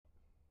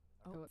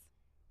Oh,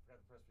 Forgot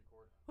to press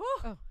record.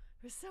 oh,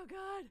 it was so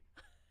good.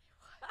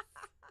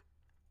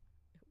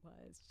 It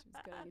was. She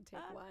was going to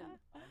take one.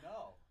 I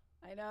know.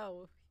 I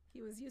know.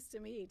 He was used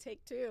to me.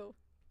 Take two.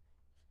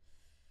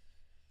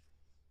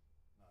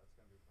 No, it's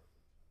going to be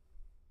perfect.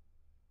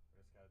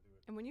 I just got to do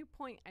it. And when you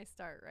point, I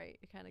start, right?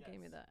 You kind of gave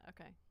me Yes. the,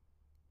 okay.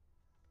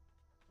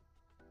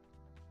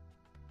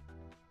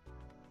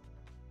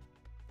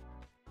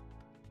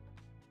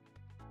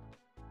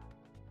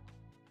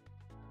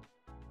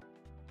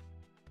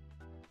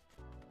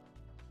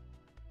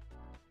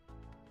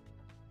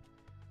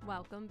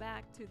 Welcome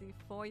back to the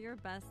For Your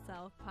Best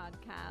Self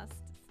podcast.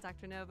 It's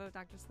Dr. Novo,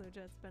 Dr.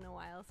 Saluja. It's been a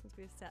while since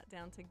we've sat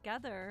down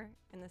together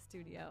in the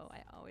studio.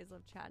 I always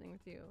love chatting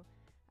with you.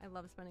 I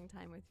love spending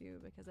time with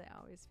you because I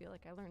always feel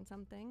like I learn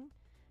something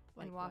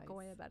and walk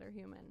away a better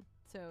human.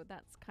 So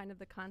that's kind of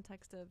the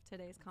context of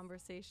today's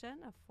conversation,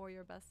 of For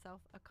Your Best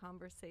Self, a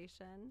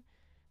conversation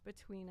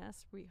between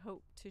us. We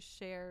hope to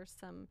share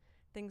some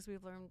things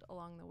we've learned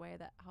along the way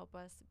that help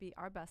us be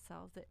our best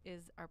selves. That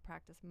is our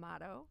practice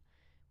motto.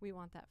 We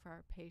want that for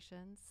our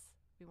patients.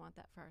 We want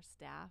that for our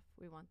staff.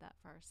 We want that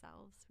for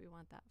ourselves. We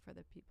want that for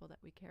the people that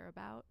we care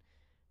about.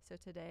 So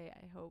today,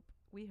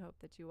 we hope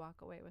that you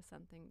walk away with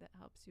something that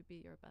helps you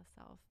be your best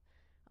self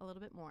a little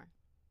bit more.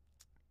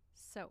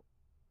 So,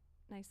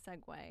 nice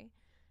segue.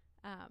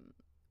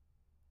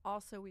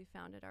 Also, we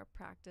founded our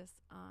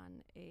practice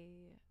on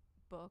a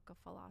book, a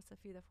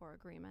philosophy, the Four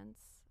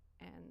Agreements,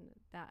 and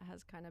that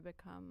has kind of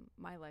become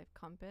my life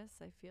compass.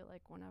 I feel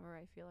like whenever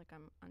I feel like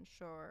I'm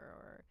unsure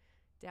or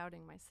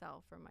doubting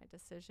myself or my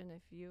decision,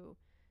 if you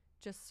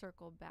just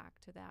circle back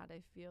to that,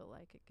 I feel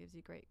like it gives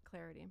you great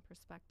clarity and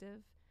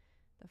perspective.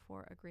 The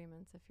Four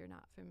Agreements, if you're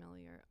not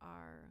familiar,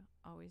 are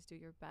always do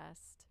your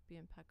best, be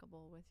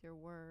impeccable with your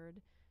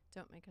word,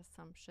 don't make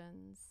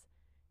assumptions,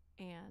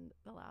 and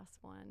the last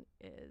one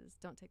is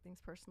don't take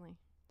things personally,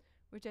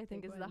 which I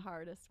think is the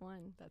hardest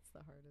one. That's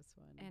the hardest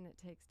one. And it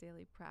takes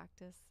daily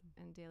practice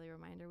and daily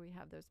reminder. We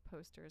have those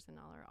posters in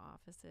all our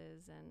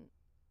offices, and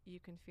you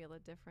can feel a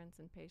difference,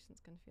 and patients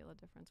can feel a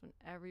difference when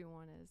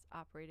everyone is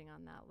operating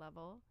on that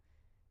level.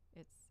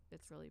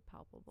 It's really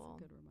palpable.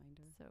 It's a good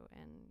reminder. So,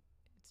 and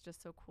it's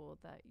just so cool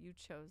that you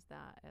chose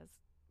that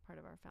as part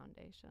of our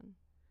foundation.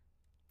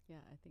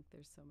 Yeah, I think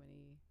there's so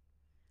many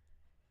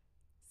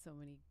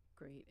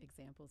great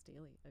examples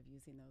daily of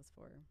using those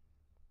for.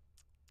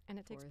 And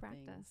it takes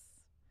practice.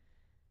 Things.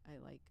 I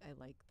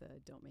like the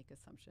don't make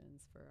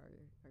assumptions for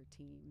our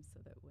team, so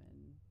that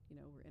when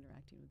we're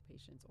interacting with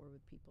patients or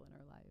with people in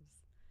our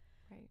lives,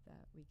 right,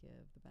 that we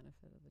give the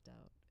benefit of the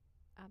doubt.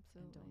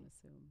 Absolutely. And don't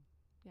assume.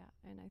 Yeah,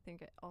 and I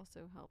think it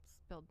also helps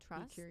build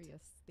trust. Be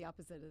curious. The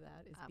opposite of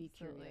that is Absolutely. Be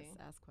curious.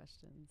 Ask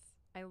questions.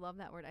 I love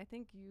that word. I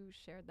think you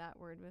shared that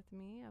word with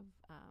me of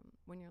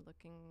when you're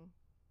looking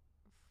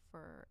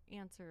for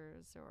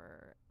answers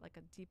or like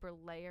a deeper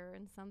layer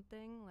in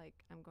something,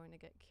 like I'm going to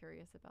get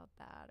curious about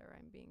that, or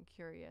I'm being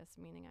curious,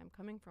 meaning I'm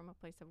coming from a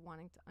place of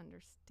wanting to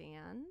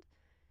understand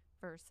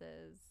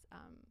versus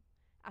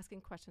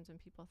asking questions when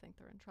people think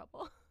they're in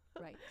trouble.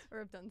 Right. Or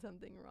have done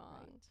something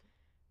wrong. Right.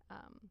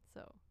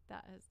 So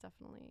that has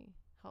definitely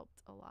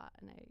helped a lot,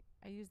 and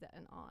I use that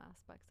in all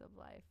aspects of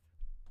life.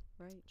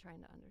 Right.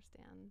 Trying to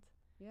understand.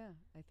 Yeah,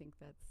 I think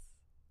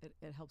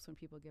it helps when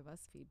people give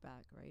us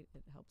feedback, right?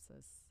 It helps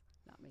us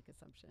not make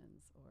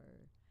assumptions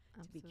or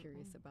to be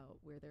curious about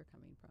where they're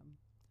coming from.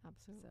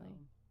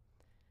 Absolutely.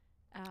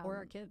 So, or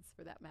our kids,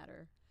 for that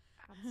matter.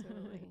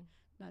 Absolutely.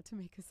 Not to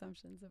make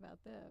assumptions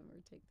about them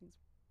or take things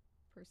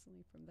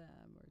personally from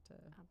them or to...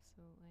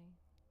 Absolutely.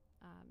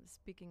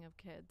 Speaking of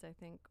kids, I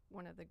think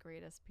one of the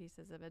greatest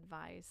pieces of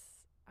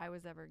advice I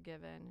was ever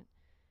given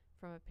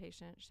from a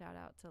patient, shout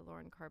out to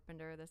Lauren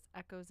Carpenter, this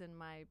echoes in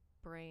my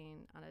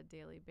brain on a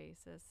daily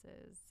basis,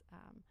 is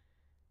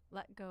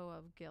let go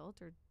of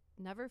guilt, or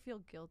never feel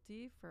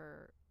guilty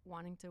for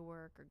wanting to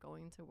work or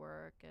going to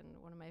work. And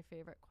one of my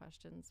favorite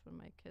questions when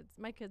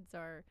my kids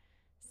are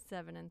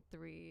 7 and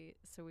 3,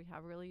 so we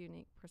have really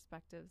unique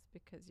perspectives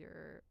because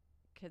your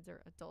kids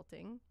are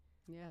adulting.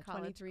 Yeah,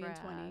 college 23 grad,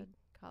 and 20.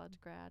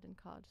 College grad and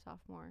college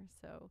sophomore.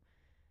 So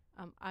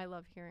I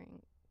love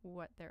hearing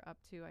what they're up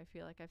to. I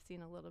feel like I've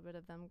seen a little bit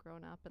of them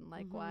grown up, and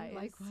likewise.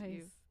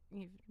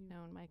 You've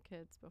known my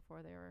kids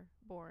before they were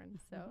born.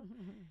 So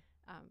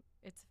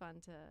it's fun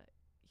to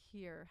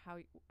hear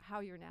how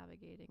you're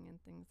navigating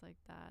and things like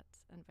that,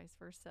 and vice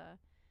versa.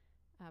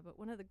 But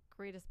one of the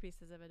greatest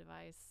pieces of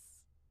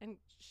advice, and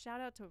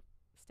shout out to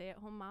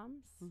stay-at-home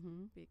moms,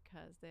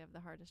 because they have the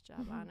hardest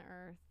job on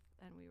earth,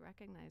 and we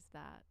recognize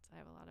that. I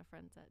have a lot of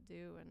friends that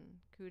do, and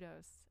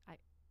kudos.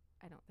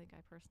 I don't think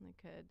I personally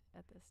could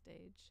at this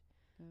stage.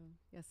 Oh.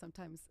 Yeah,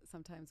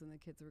 sometimes when the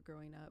kids were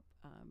growing up,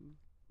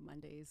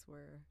 Mondays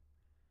were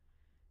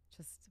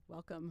just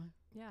welcome.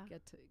 Yeah.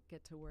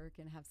 Get to work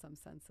and have some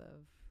sense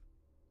of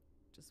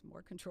just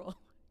more control.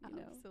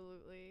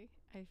 Absolutely.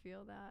 I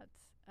feel that.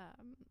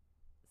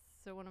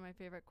 So one of my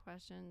favorite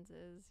questions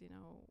is,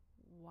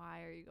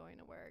 why are you going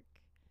to work?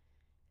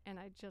 And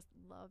I just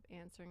love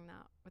answering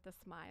that with a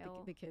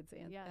smile. The kids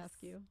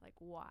ask you? Like,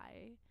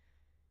 why?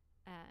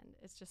 And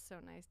it's just so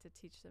nice to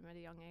teach them at a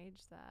young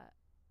age that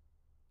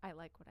I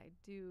like what I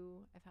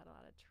do. I've had a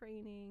lot of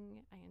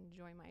training. I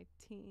enjoy my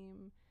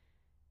team.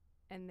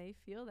 And they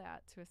feel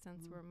that to a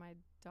sense where my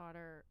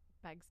daughter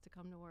begs to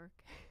come to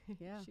work.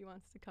 Yeah. She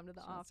wants to come to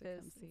the She wants to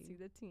office come and see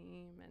the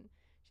team, and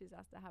she's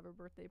asked to have her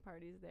birthday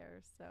parties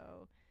there.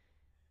 So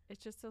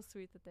it's just so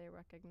sweet that they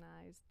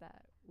recognize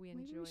that we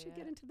enjoy it. Maybe we should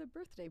get into the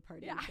birthday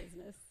party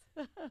business.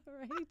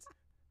 Right?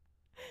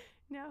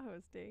 Now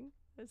hosting.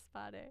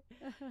 Spot it.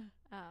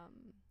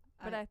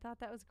 But I thought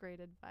that was great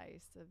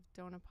advice of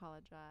don't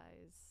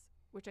apologize,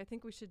 which I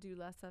think we should do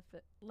less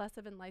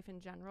of in life in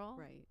general.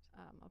 Right.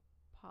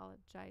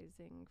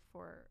 Apologizing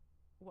for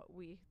what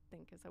we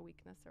think is a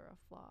weakness or a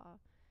flaw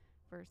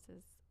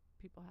versus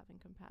people having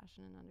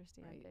compassion and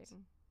understanding. Right.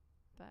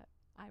 But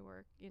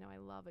I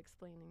love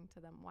explaining to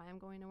them why I'm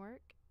going to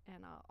work,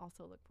 and I'll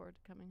also look forward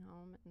to coming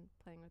home and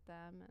playing with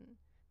them, and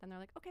then they're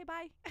like, okay,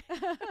 bye.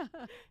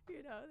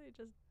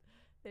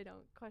 They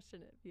don't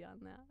question it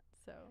beyond that.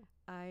 So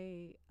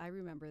I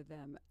remember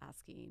them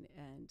asking,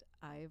 and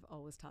I've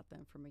always taught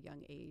them from a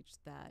young age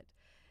that,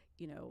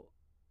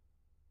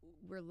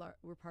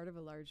 we're part of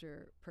a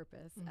larger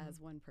purpose as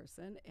one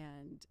person,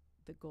 and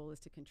the goal is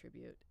to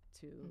contribute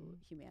to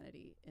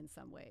humanity in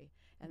some way,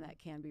 and that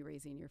can be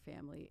raising your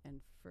family,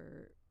 and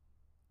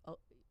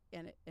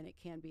it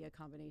can be a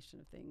combination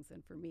of things.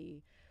 And for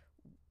me,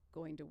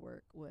 going to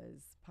work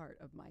was part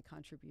of my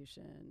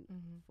contribution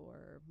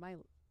for my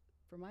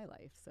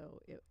life.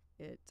 So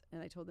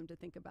and I told them to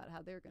think about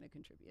how they're going to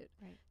contribute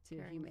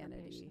to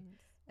humanity,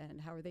 and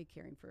how are they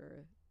caring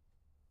for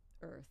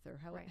Earth, or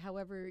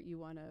however you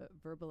want to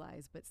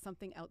verbalize, but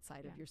something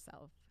outside of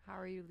yourself. How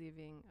are you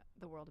leaving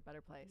the world a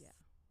better place? Yeah.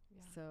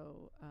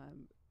 So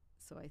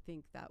I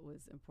think that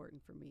was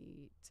important for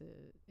me to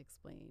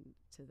explain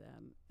to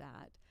them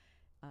that,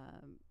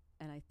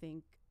 and I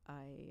think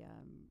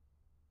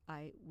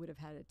I would have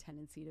had a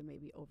tendency to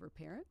maybe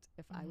overparent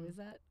if I was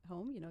at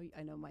home.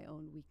 I know my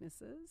own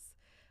weaknesses,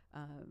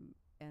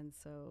 and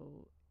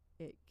so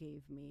it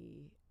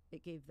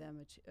gave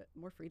them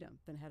more freedom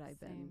than had I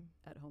been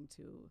at home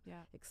to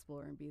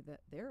explore and be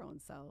their own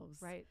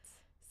selves. Right.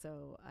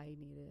 So I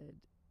needed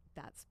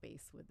that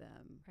space with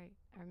them. Right.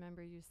 I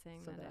remember you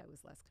saying so that I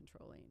was less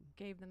controlling.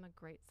 Gave them a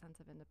great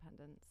sense of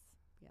independence.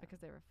 Yeah. Because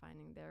they were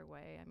finding their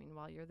way. I mean,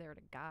 while you're there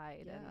to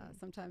guide. Yeah. And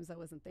sometimes I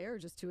wasn't there,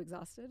 just too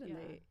exhausted,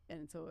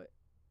 and so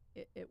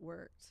it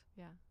worked.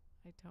 Yeah.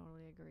 I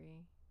totally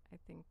agree. I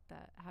think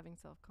that having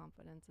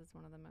self-confidence is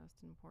one of the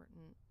most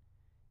important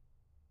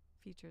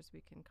features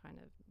we can kind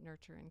of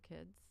nurture in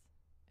kids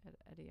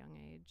at a young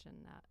age,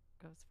 and that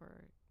goes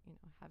for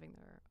having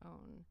their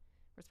own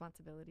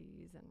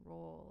responsibilities and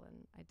role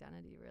and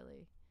identity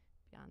really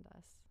beyond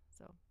us.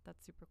 So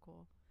that's super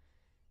cool.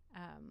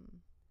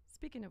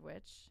 Speaking of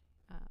which,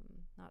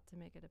 not to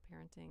make it a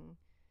parenting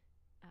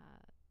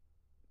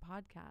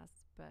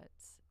podcast, but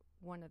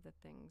one of the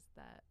things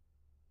that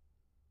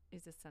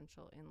is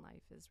essential in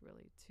life is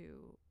really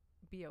to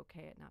be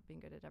okay at not being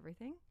good at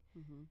everything.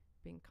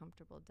 Being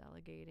comfortable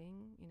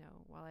delegating.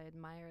 While I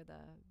admire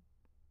the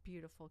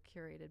beautiful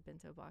curated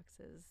bento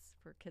boxes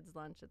for kids'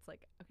 lunch, it's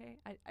like, okay,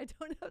 I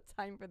don't have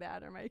time for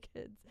that. Are my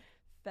kids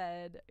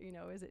fed?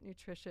 Is it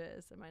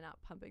nutritious? Am I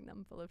not pumping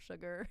them full of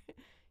sugar?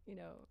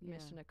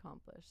 Mission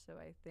accomplished. So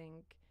I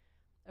think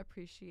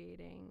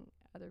appreciating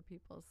other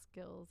people's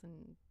skills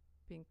and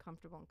being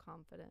comfortable and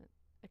confident,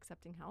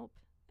 accepting help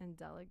and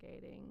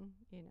delegating,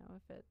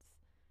 if it's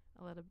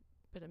a little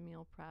bit of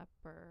meal prep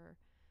or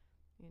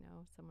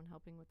someone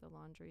helping with the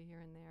laundry here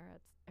and there,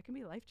 it can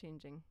be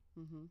life-changing.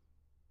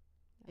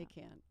 It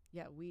can.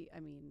 Yeah, we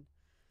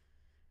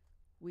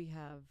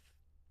have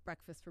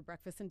breakfast for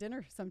breakfast and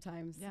dinner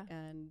sometimes,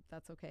 and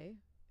that's okay.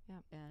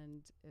 Yeah.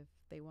 And if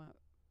they want,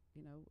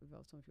 we've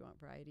always told them if you want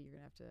variety, you're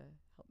going to have to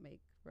help make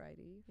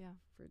variety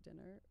for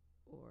dinner,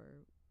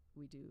 or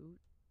we do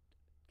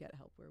get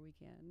help where we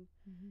can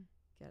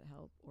get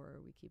help,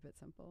 or we keep it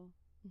simple.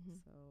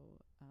 So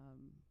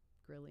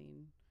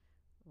grilling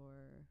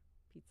or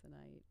pizza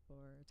night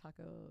or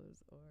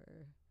tacos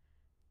or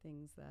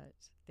things that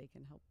they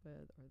can help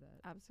with, or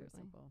that absolutely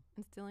are simple.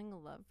 Instilling a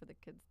love for the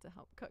kids to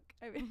help cook.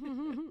 I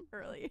mean,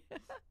 early.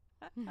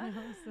 I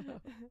hope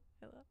so.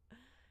 I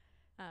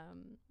love.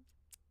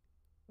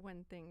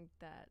 One thing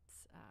that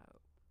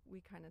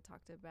we kind of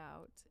talked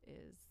about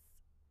is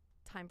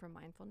time for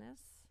mindfulness,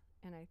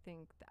 and I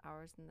think the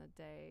hours in the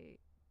day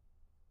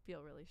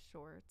feel really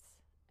short,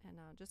 and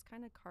just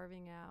kind of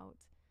carving out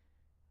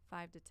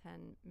 5 to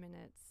 10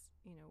 minutes,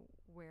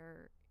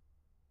 where,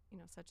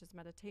 such as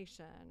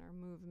meditation or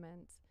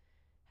movement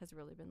has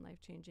really been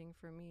life-changing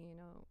for me.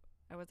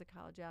 I was a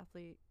college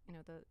athlete,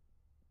 the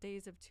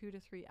days of 2 to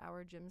 3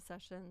 hour gym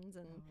sessions,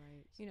 and,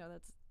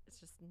 it's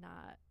just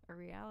not a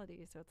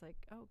reality. So it's like,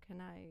 oh, can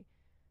I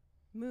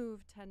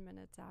move 10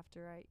 minutes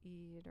after I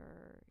eat,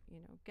 or,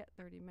 get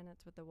 30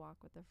 minutes with a walk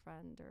with a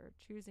friend, or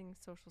choosing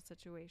social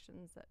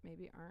situations that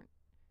maybe aren't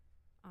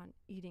on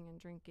eating and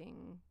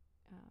drinking,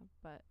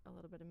 but a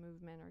little bit of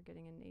movement, or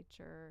getting in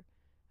nature,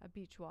 a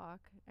beach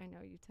walk. I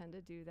know you tend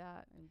to do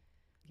that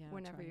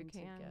whenever you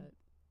can.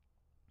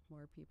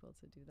 more people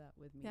to do that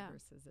with me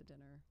versus a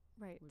dinner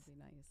would be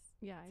nice.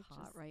 Yeah, it's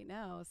hot right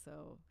now,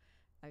 so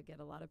I get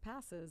a lot of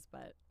passes,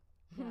 but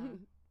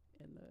in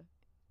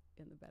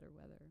the better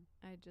weather.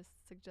 I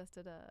just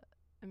suggested a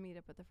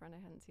meetup with a friend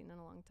I hadn't seen in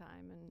a long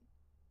time, and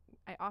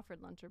I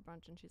offered lunch or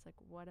brunch, and she's like,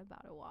 "What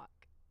about a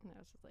walk?" And I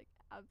was just like,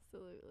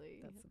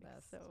 "Absolutely." That's the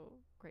best. So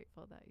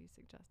grateful that you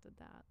suggested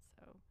that.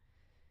 So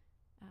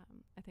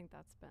I think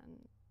that's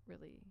been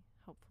really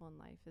helpful in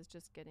life, is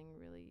just getting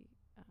really,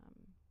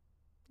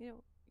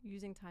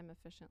 using time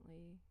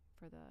efficiently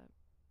for the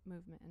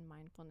movement and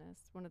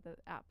mindfulness. One of the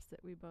apps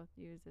that we both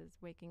use is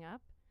Waking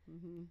Up.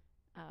 Mm-hmm.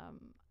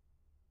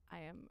 I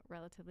am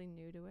relatively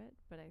new to it,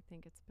 but I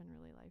think it's been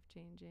really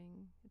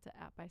life-changing. It's an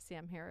app by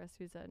Sam Harris,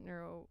 who's a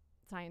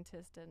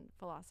neuroscientist and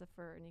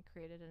philosopher, and he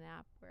created an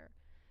app where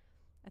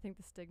I think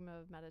the stigma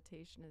of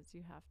meditation is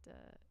you have to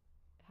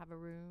have a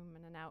room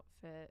and an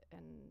outfit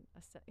and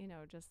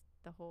just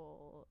the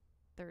whole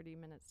 30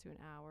 minutes to an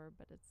hour,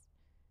 but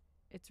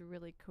it's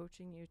really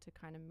coaching you to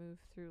kind of move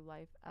through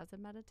life as a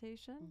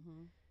meditation.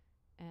 Mm-hmm.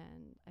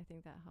 And I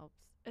think that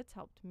helps. It's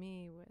helped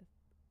me with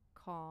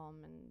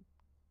calm and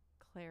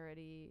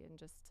clarity and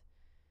just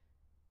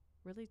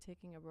really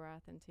taking a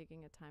breath and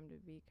taking a time to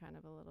be kind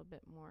of a little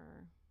bit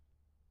more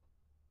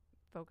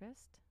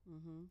focused.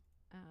 Mm-hmm.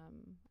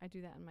 I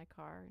do that in my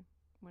car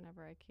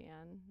whenever I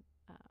can.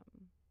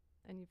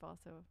 And you've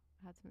also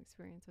had some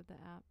experience with the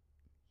app.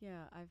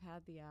 Yeah, I've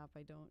had the app.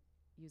 I don't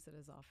use it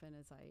as often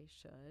as I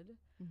should.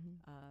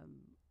 Mm-hmm.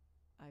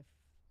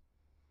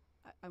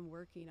 I'm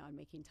working on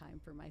making time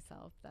for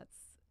myself. That's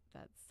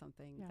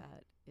something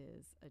that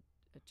is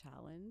a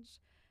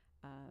challenge.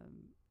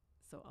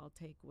 So I'll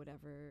take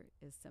whatever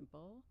is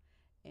simple,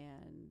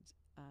 and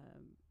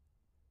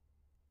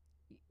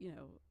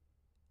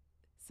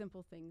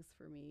simple things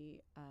for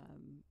me.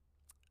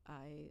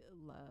 I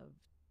love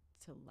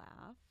to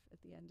laugh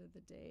at the end of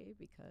the day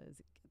because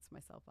it gets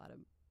myself out of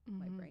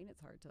my brain.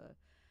 It's hard to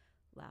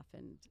laugh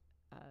and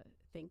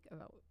think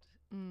about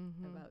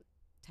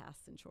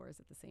tasks and chores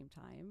at the same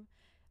time.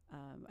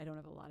 I don't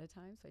have a lot of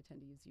time, so I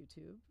tend to use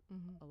YouTube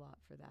a lot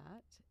for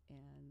that.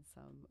 And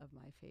some of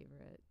my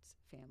favorite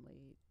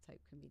family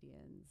type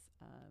comedians.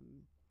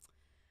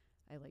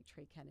 I like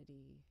Trey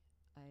Kennedy.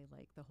 I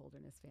like the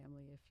Holderness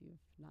family. If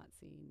you've not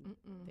seen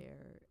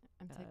their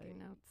I'm taking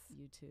notes.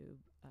 YouTube,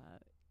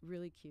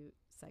 really cute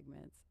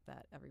segments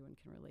that everyone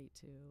can relate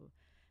to.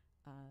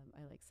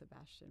 I like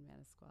Sebastian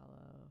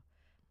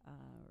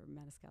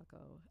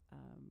Maniscalco.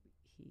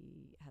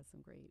 He has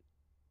some great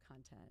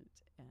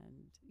content,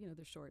 and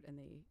they're short, and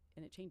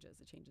it changes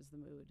the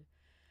mood.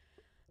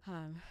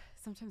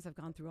 Sometimes I've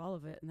gone through all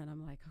of it, and then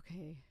I'm like,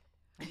 okay,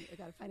 I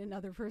got to find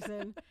another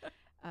person.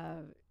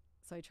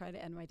 So I try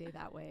to end my day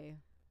that way.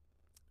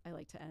 I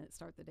like to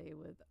start the day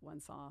with one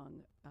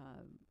song,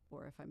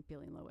 or if I'm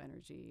feeling low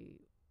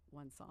energy,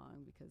 one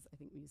song, because I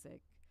think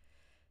music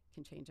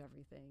can change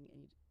everything.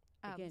 And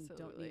you,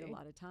 don't need a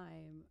lot of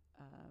time.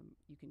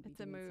 You can be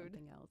doing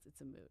something else.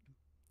 It's a mood.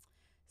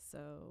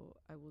 So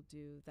I will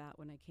do that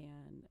when I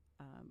can.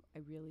 I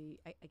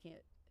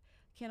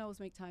can't always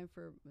make time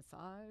for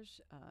massage.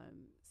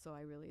 So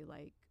I really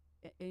like,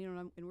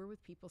 and we're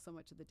with people so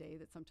much of the day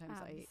that sometimes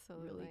I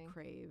really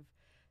crave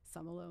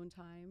some alone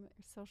time.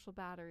 Your social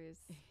batteries.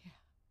 Yeah.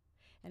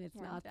 And it's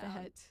not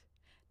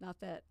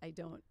that I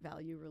don't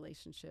value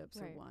relationships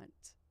or want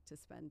to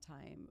spend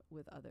time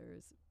with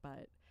others,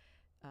 but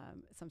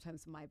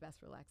sometimes my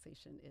best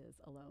relaxation is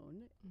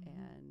alone.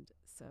 And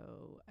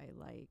so I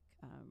like,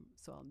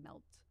 so I'll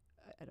melt.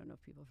 I don't know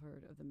if people have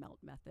heard of the melt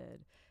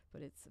method,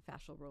 but it's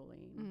fascial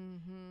rolling.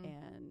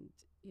 And,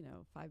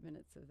 5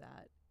 minutes of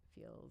that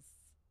feels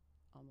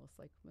almost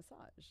like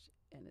massage.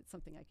 And it's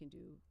something I can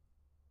do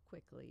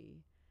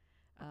quickly.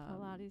 A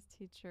Pilates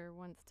teacher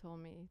once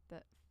told me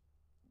that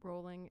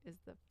rolling is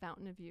the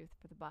fountain of youth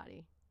for the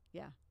body.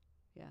 Yeah.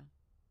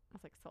 I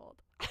was like,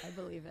 sold. I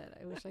believe it.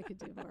 I wish I could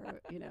do more,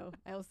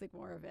 I always think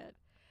more of it.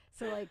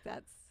 So like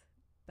that's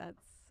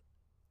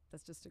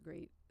just a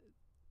great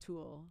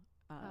tool.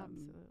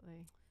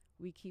 Absolutely.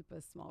 We keep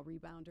a small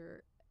rebounder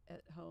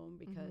at home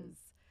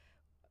because,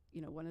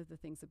 one of the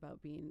things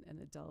about being an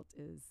adult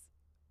is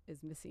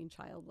missing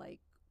childlike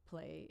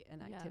play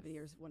and activity.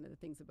 Or one of the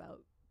things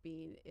about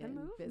being in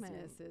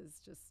business is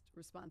just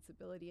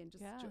responsibility and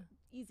just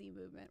easy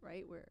movement,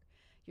 right? Where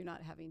you're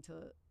not having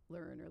to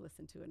learn or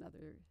listen to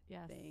another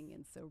thing.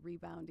 And so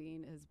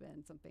rebounding has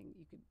been something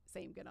you could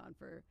get on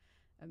for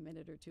a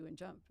minute or two and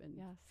jump and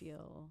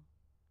feel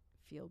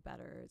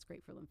better. It's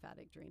great for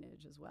lymphatic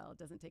drainage as well. It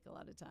doesn't take a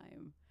lot of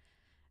time.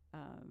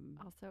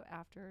 Also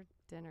after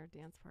dinner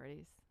dance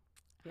parties.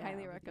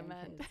 Highly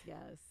recommend.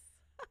 Yes.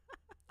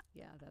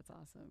 Yeah, that's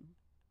awesome.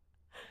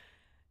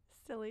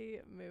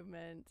 Silly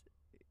movement.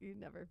 You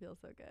never feel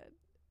so good.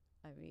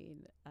 I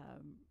mean,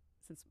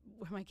 since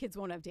my kids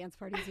won't have dance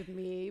parties with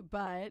me,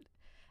 but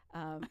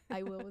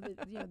I will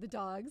with the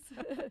dogs.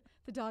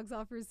 The dogs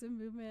offer some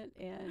movement,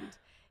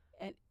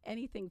 and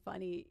anything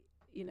funny,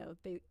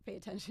 they pay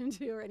attention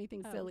to, or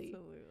anything silly.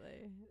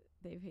 Absolutely.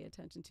 they pay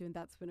attention to, and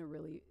that's been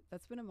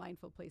a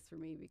mindful place for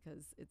me,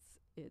 because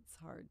it's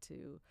hard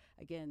to,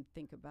 again,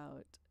 think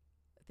about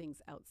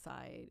things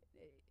outside.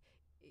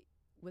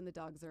 When the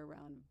dogs are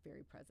around,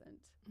 very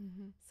present.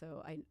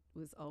 So I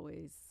was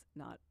always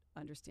not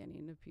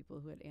understanding of people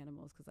who had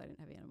animals, because I didn't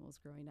have animals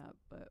growing up.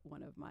 But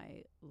one of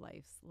my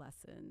life's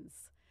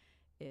lessons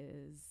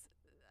is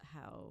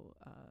how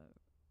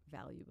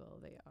valuable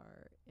they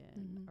are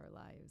in our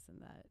lives,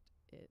 and that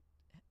it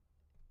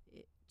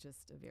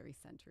just a very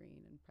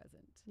centering and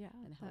present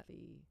and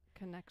healthy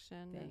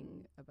connection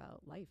thing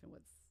about life, and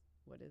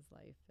what is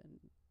life, and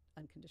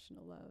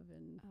unconditional love,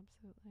 and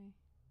absolutely,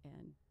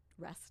 and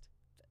rest.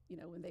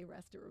 When they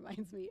rest, it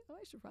reminds me,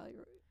 I should probably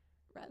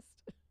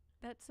rest.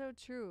 That's so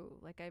true.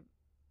 Like, I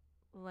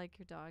like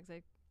your dogs.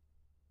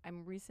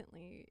 I'm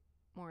recently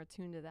more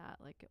attuned to that.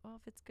 Like, well,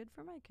 if it's good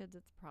for my kids,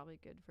 it's probably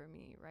good for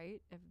me, right?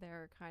 If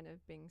they're kind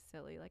of being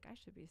silly, like, I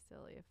should be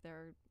silly. If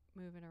they're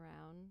moving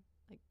around,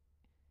 like,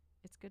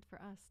 it's good for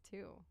us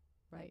too.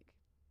 Right. Like,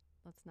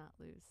 let's not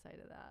lose sight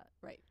of that.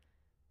 Right.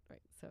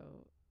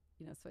 So,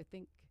 so I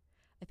think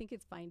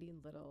it's finding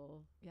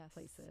little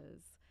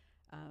places.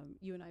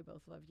 You and I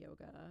both love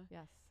yoga.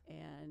 Yes.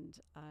 And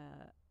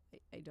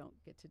I don't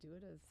get to do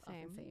it as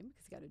often,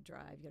 because you got to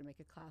drive, you got to make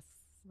a class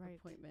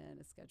appointment,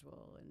 a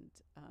schedule,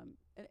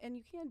 and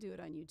you can do it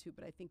on YouTube.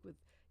 But I think with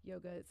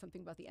yoga, it's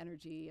something about the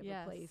energy of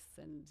a place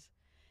and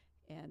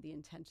the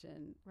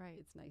intention. Right.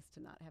 It's nice to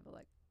not have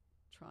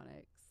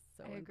electronics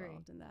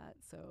involved in that.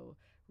 So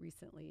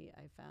recently,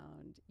 I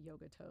found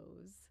yoga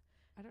toes.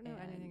 I don't know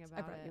anything about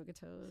it. I brought yoga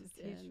toes.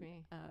 So teach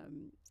me.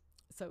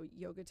 So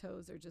yoga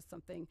toes are just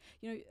something,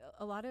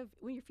 a lot of,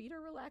 when your feet are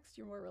relaxed,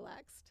 you're more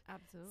relaxed.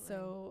 Absolutely.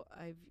 So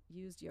I've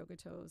used yoga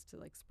toes to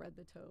like spread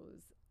the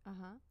toes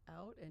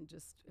out, and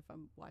just if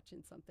I'm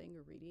watching something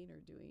or reading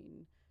or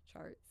doing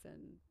charts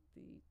and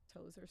the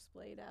toes are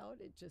splayed out,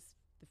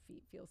 the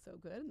feet feel so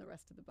good and the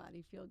rest of the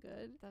body feel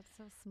good. That's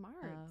so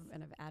smart.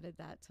 And I've added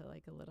that to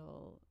like a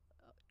little,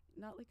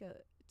 not like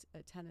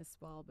a tennis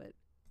ball, but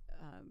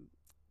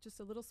just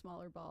a little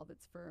smaller ball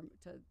that's firm.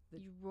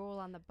 You roll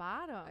on the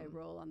bottom. I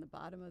roll on the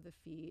bottom of the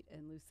feet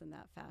and loosen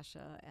that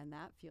fascia, and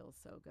that feels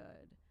so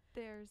good.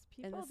 There's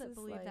people that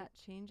believe that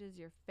changes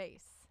your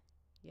face.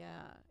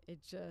 Yeah, it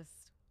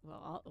just,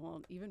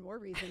 even more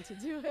reason to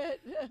do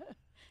it.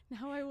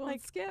 Now I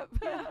won't skip.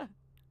 Yeah.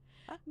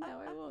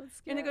 Now I won't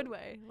skip. In a good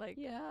way.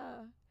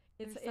 Yeah.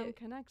 There's some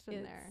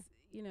connection there.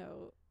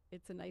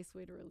 It's a nice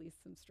way to release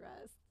some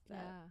stress.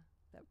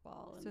 That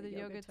ball. So the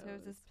yoga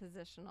toes is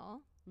positional.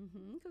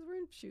 Because we're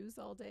in shoes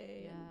all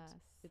day. Yes.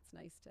 And it's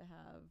nice to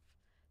have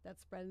that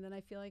spread. And then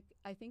I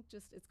think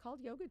it's called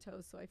yoga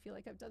toes, so I feel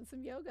like I've done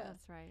some yoga.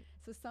 That's right.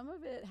 So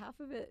half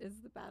of it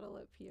is the battle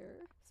up here.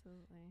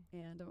 Absolutely.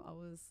 And I'm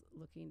always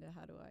looking to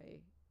how do I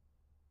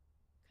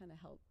kind of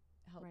help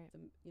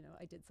them.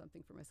 I did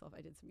something for myself.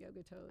 I did some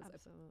yoga toes.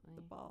 Absolutely. I put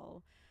the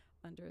ball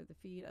under the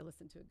feet. I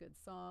listened to a good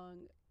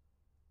song.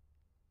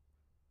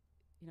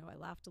 I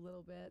laughed a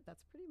little bit.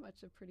 That's pretty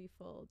much a pretty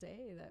full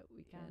day that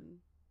we can,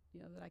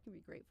 that I can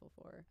be grateful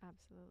for.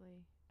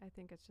 Absolutely. I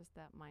think it's just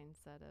that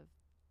mindset of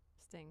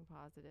staying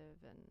positive.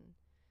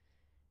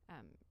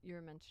 And you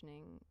were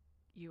mentioning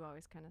you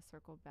always kind of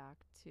circle back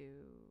to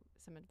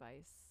some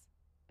advice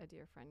a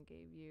dear friend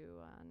gave you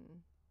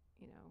on,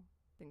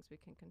 things we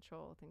can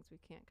control, things we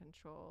can't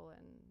control,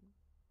 and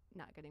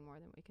not getting more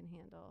than we can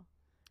handle.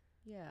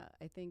 Yeah,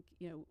 I think,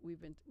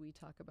 we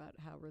talk about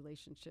how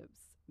relationships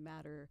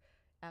matter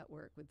at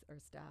work with our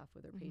staff,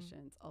 with our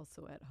patients,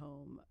 also at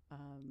home.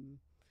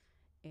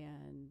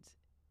 And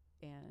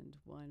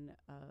one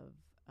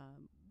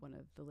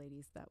of the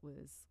ladies that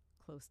was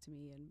close to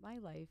me in my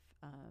life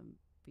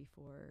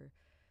before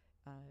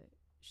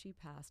she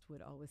passed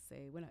would always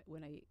say,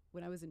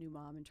 when I was a new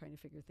mom and trying to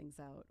figure things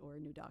out, or a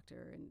new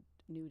doctor and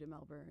new to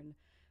Melbourne,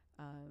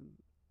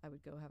 I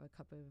would go have a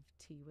cup of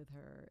tea with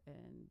her,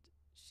 and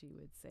she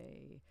would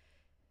say,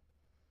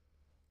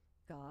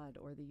 God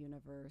or the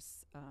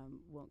universe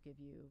won't give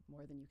you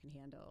more than you can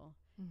handle.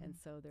 And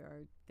so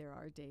there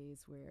are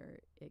days where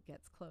it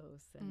gets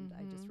close, and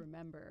I just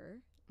remember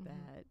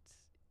that,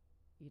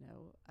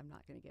 I'm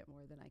not going to get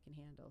more than I can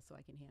handle, so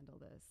I can handle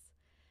this.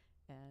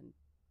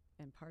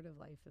 And part of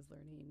life is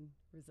learning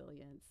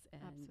resilience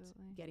and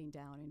Absolutely. Getting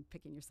down and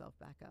picking yourself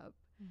back up.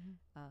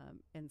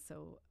 And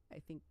so I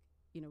think,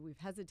 we've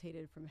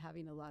hesitated from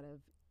having a lot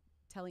of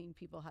telling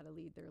people how to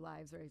lead their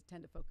lives, or I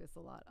tend to focus a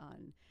lot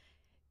on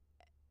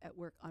at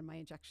work on my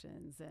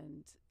injections,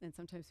 and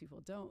sometimes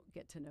people don't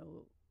get to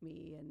know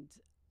me,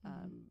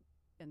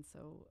 and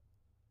so,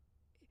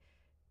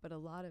 but a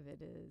lot of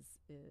it is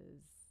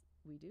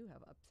we do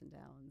have ups and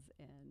downs,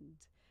 and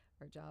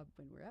our job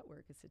when we're at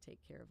work is to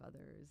take care of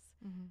others,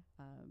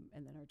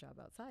 and then our job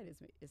outside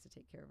is to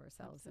take care of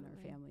ourselves and our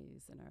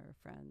families and our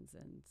friends,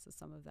 and so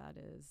some of that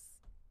is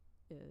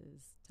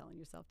telling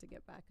yourself to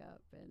get back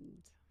up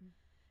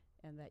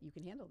and that you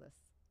can handle this.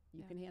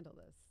 You can handle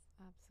this.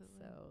 Absolutely.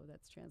 So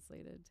that's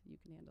translated, you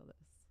can handle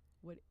this.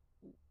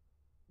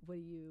 What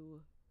do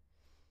you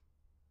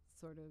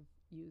sort of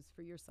use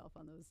for yourself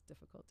on those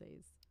difficult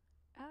days?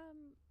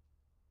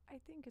 I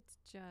think it's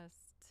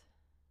just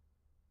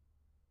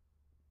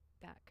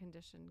that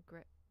conditioned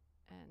grit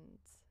and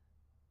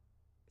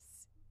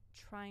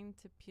trying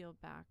to peel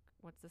back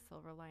what's the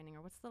silver lining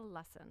or what's the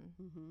lesson,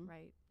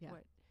 right? Yeah.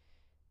 What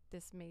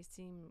this may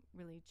seem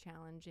really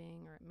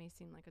challenging, or it may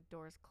seem like a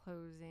door's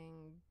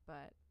closing,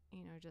 but,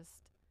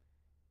 just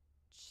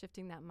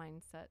shifting that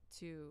mindset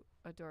to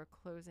a door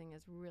closing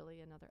is really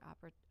another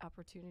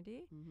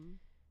opportunity.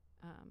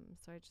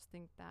 So I just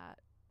think that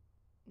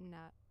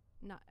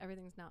not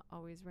everything's not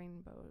always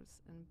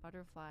rainbows and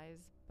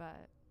butterflies,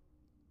 but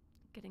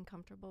getting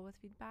comfortable with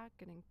feedback,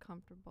 getting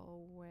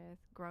comfortable with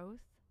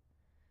growth,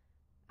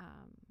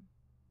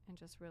 and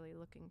just really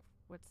looking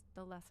what's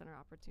the lesson or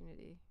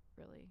opportunity,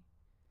 really.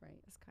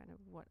 Right. Is kind of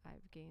what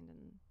I've gained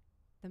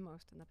the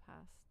most in the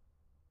past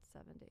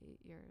 7 to 8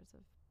 years of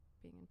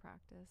being in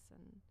practice.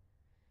 And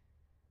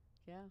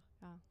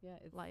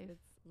it's life.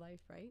 It's life,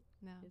 right?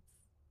 No.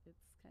 It's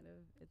kind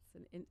of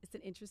it's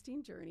an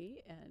interesting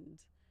journey,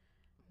 and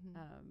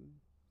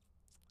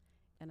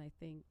and I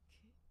think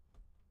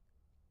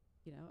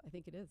I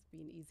think it is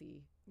being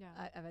easy.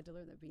 Yeah. I've had to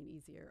learn that being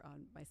easier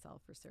on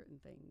myself for certain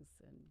things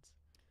and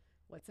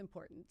what's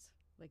important,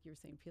 like you were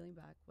saying, peeling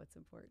back what's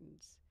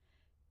important.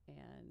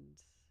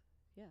 And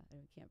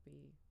it can't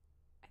be.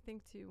 I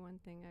think too, one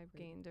thing I've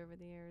gained over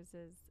the years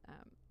is,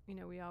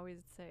 we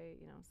always say,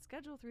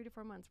 schedule 3 to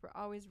 4 months. We're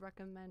always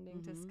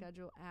recommending to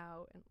schedule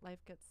out, and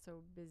life gets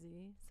so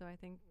busy. So I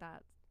think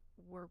that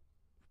we're,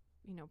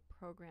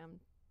 programmed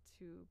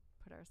to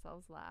put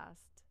ourselves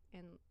last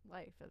in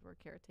life as we're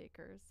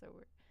caretakers.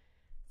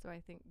 So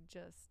I think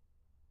just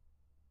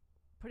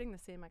putting the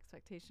same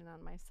expectation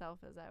on myself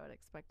as I would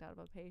expect out of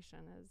a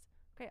patient is,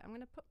 okay, I'm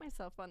going to put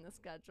myself on the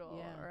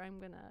schedule, or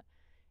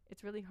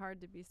it's really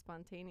hard to be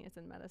spontaneous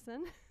in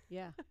medicine.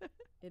 Yeah,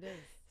 it is.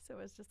 So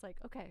it's just like,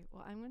 okay,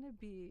 well, I'm going to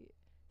be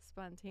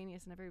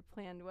spontaneous in a very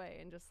planned way,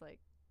 and just like,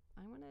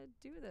 I'm going to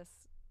do this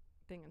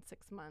thing in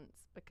 6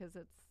 months because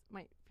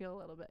might feel a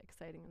little bit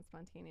exciting and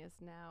spontaneous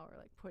now, or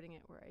like putting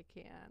it where I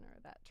can, or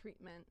that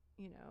treatment,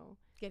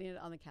 Getting it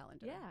on the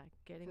calendar. Yeah,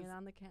 getting it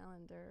on the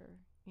calendar,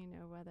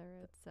 whether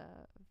it's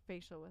a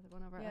facial with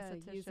one of our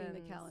estheticians. Using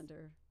the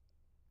calendar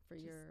for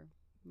your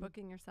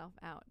booking yourself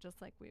out,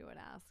 just like we would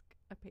ask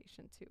a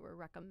patient to, or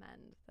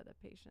recommend that a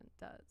patient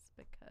does,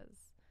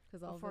 because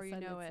before you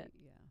know it,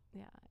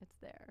 it's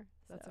there.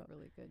 That's a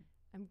really good.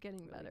 I'm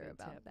getting really better good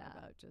about tip that.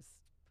 About just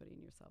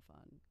putting yourself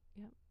on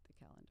the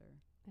calendar.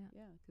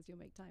 Yeah, because you'll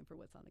make time for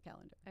what's on the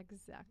calendar.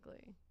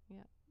 Exactly.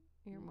 Yeah,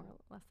 you're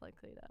less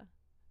likely to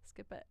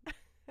skip it.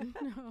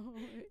 No.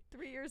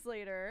 3 years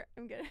later,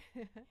 I'm good.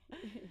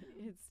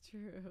 It's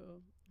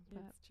true.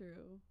 It's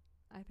true.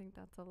 I think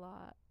that's a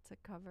lot to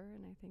cover,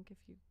 and I think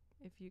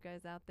if you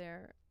guys out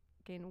there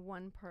gain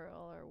one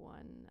pearl or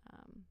one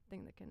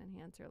thing that can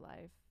enhance your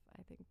life,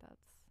 I think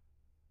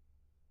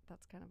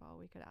that's kind of all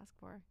we could ask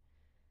for.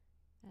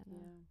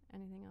 And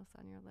anything else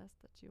on your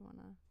list that you want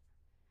to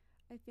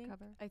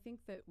cover? I think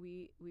that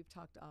we've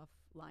talked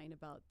offline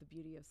about the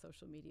beauty of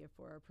social media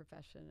for our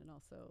profession, and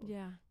also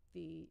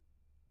the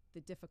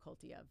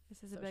difficulty of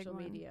social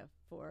media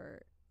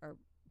for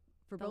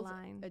both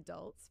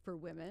adults, for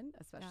women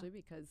especially,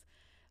 because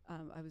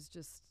I was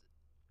just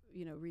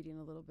reading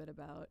a little bit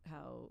about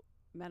how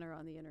men are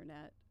on the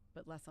internet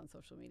but less on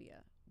social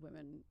media.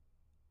 Women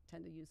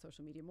tend to use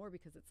social media more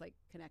because it's like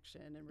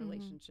connection and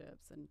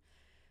relationships, and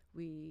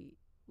we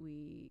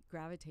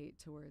gravitate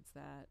towards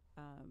that.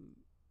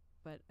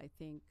 But I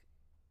think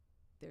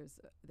there's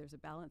a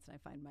balance, and I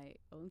find my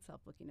own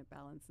self looking at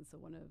balance. And so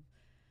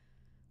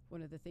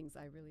one of the things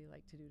I really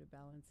like to do to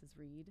balance is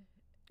read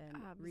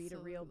read a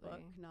real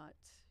book, not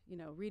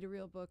read a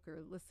real book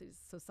or listen.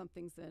 So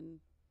something's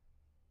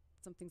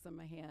on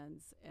my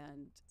hands,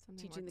 and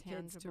teaching the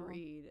kids to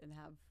read and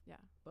have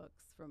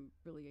books from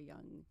really a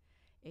young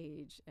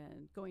age,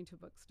 and going to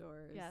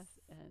bookstores,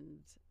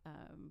 and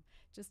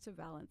just to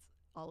balance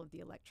all of the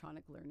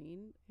electronic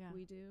learning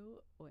we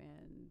do,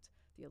 and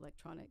the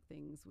electronic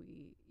things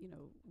we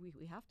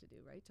have to do,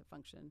 right, to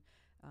function,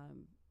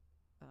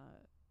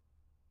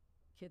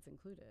 kids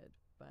included.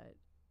 But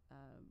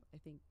I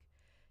think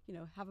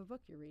have a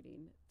book you're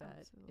reading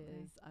that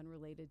is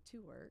unrelated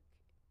to work,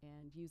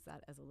 and use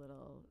that as a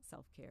little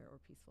self-care or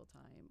peaceful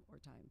time, or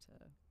time to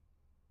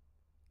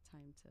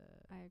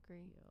I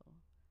agree. heal.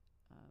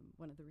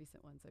 One of the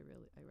recent ones I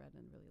read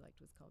and really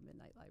liked was called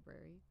Midnight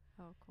Library.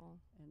 Oh, cool.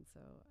 And so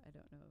I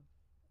don't know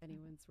if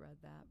anyone's read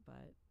that,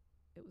 but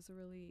it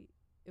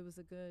was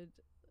a good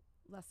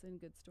lesson,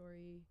 good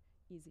story,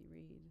 easy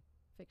read,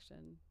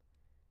 fiction.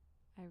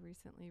 I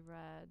recently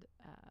read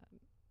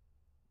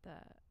the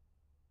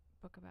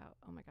book about,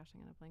 oh my gosh,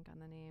 I'm going to blank on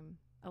the name,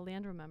 A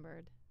Land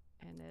Remembered.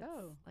 And it's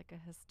like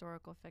a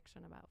historical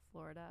fiction about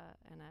Florida.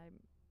 And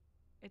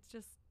it's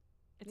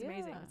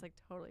amazing. It's like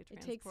totally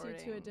transporting. It takes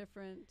you to a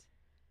different.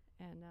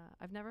 And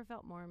I've never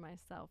felt more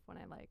myself when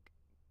I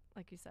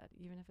like you said,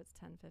 even if it's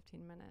 10,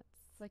 15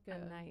 minutes, it's like a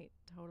night,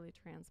 totally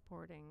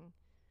transporting.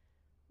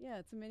 Yeah,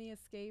 it's a mini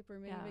escape or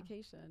mini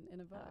vacation in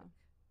a book.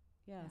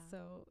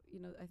 So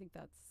I think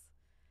that's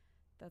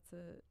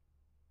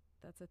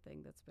that's a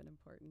thing that's been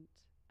important.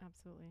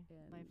 Absolutely.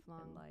 In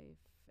Lifelong. life.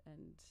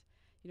 And,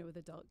 with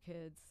adult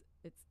kids,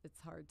 it's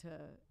hard to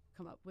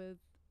come up with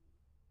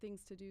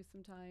things to do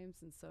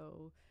sometimes. And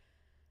so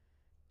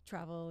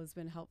travel has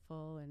been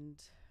helpful.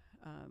 And,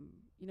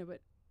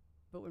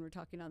 but when we're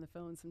talking on the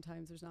phone,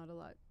 sometimes there's not a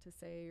lot to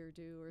say or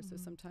do. Or so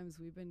sometimes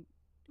we've been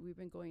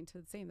going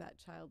to saying that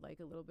child like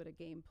a little bit of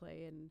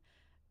gameplay. And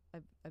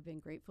I've been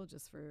grateful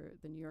just for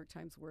the New York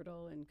Times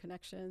Wordle and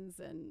connections.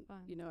 And,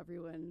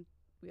 everyone,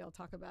 we all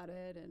talk about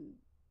it and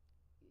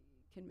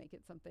can make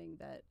it something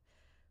that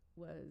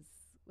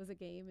was a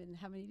game. And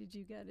how many did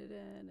you get it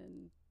in?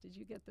 And did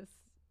you get this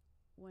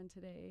one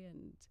today?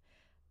 And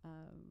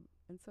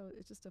so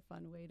it's just a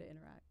fun way to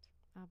interact.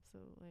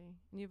 Absolutely.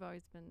 And you've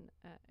always been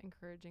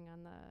encouraging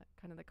on the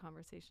kind of the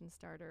conversation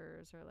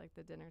starters or like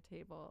the dinner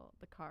table,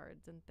 the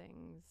cards and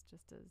things,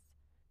 just as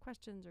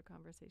questions or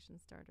conversation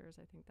starters.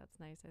 I think that's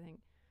nice. I think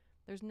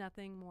there's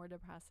nothing more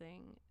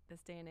depressing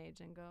this day and age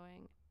than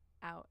going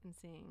out and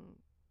seeing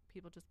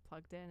people just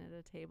plugged in at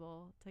a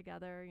table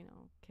together,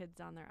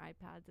 kids on their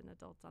iPads and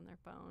adults on their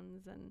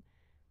phones. And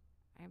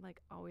I'm like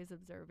always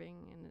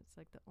observing, and it's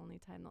like the only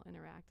time they'll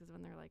interact is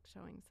when they're like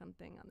showing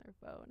something on their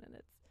phone. And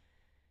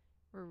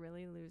we're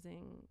really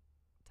losing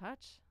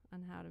touch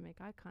on how to make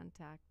eye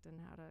contact and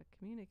how to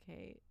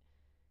communicate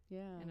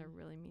in a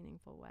really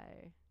meaningful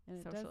way.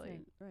 And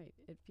socially.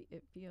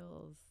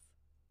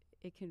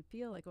 It can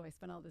feel like, I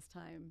spent all this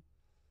time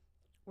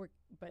work,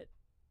 but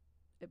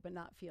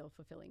not feel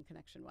fulfilling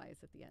connection-wise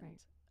at the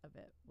end of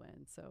it.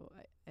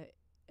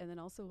 And then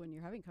also when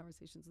you're having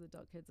conversations with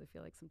adult kids, I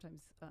feel like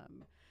sometimes,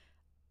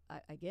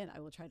 I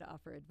will try to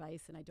offer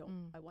advice, and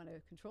I want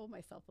to control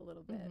myself a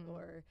little bit,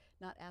 or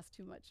not ask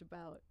too much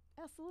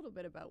ask a little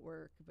bit about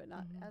work, but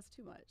not ask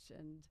too much.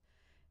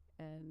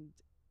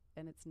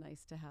 And it's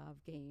nice to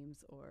have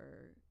games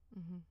or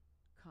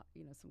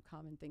some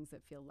common things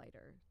that feel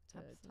lighter to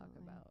talk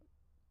about.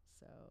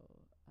 So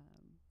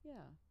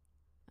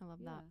I love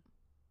that.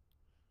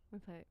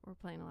 We're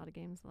playing a lot of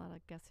games, a lot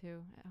of Guess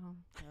Who at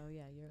home. Oh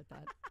yeah, you're at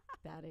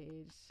that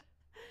age.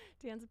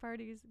 Dance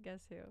parties,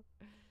 Guess Who.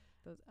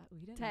 Those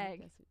we didn't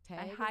Tag. Tag.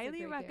 I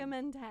highly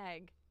recommend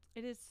Tag.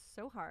 It is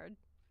so hard.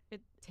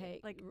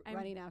 Tag, like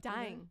running I'm after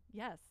dying. them?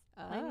 Yes.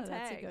 Oh,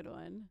 that's a good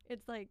one.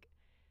 It's like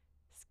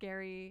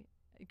scary.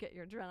 You get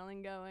your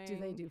adrenaline going. Do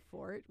they do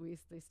fort? They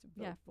used to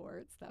build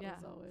forts. That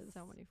was always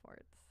so many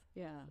forts.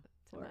 Yeah,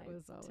 fort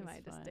was always to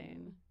my fun.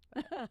 disdain.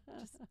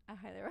 I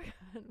highly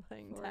recommend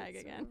playing Forts Tag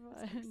again.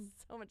 It's like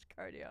so much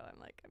cardio. I'm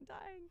like, I'm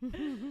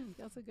dying.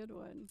 That's a good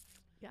one.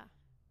 Yeah.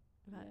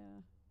 Yeah.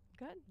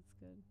 Good. That's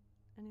good.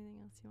 Anything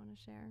else you want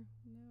to share?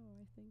 No,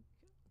 I think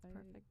it's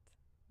perfect.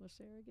 We'll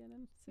share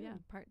again soon. Yeah,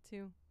 part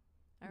 2.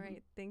 All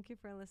right. Thank you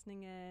for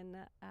listening in.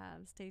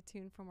 Stay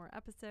tuned for more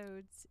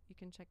episodes. You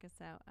can check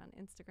us out on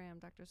Instagram,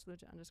 Dr.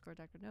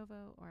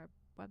 Novo, or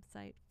our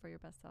website,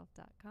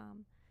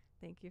 foryourbestself.com.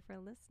 Thank you for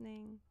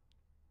listening.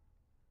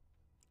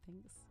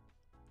 Thanks.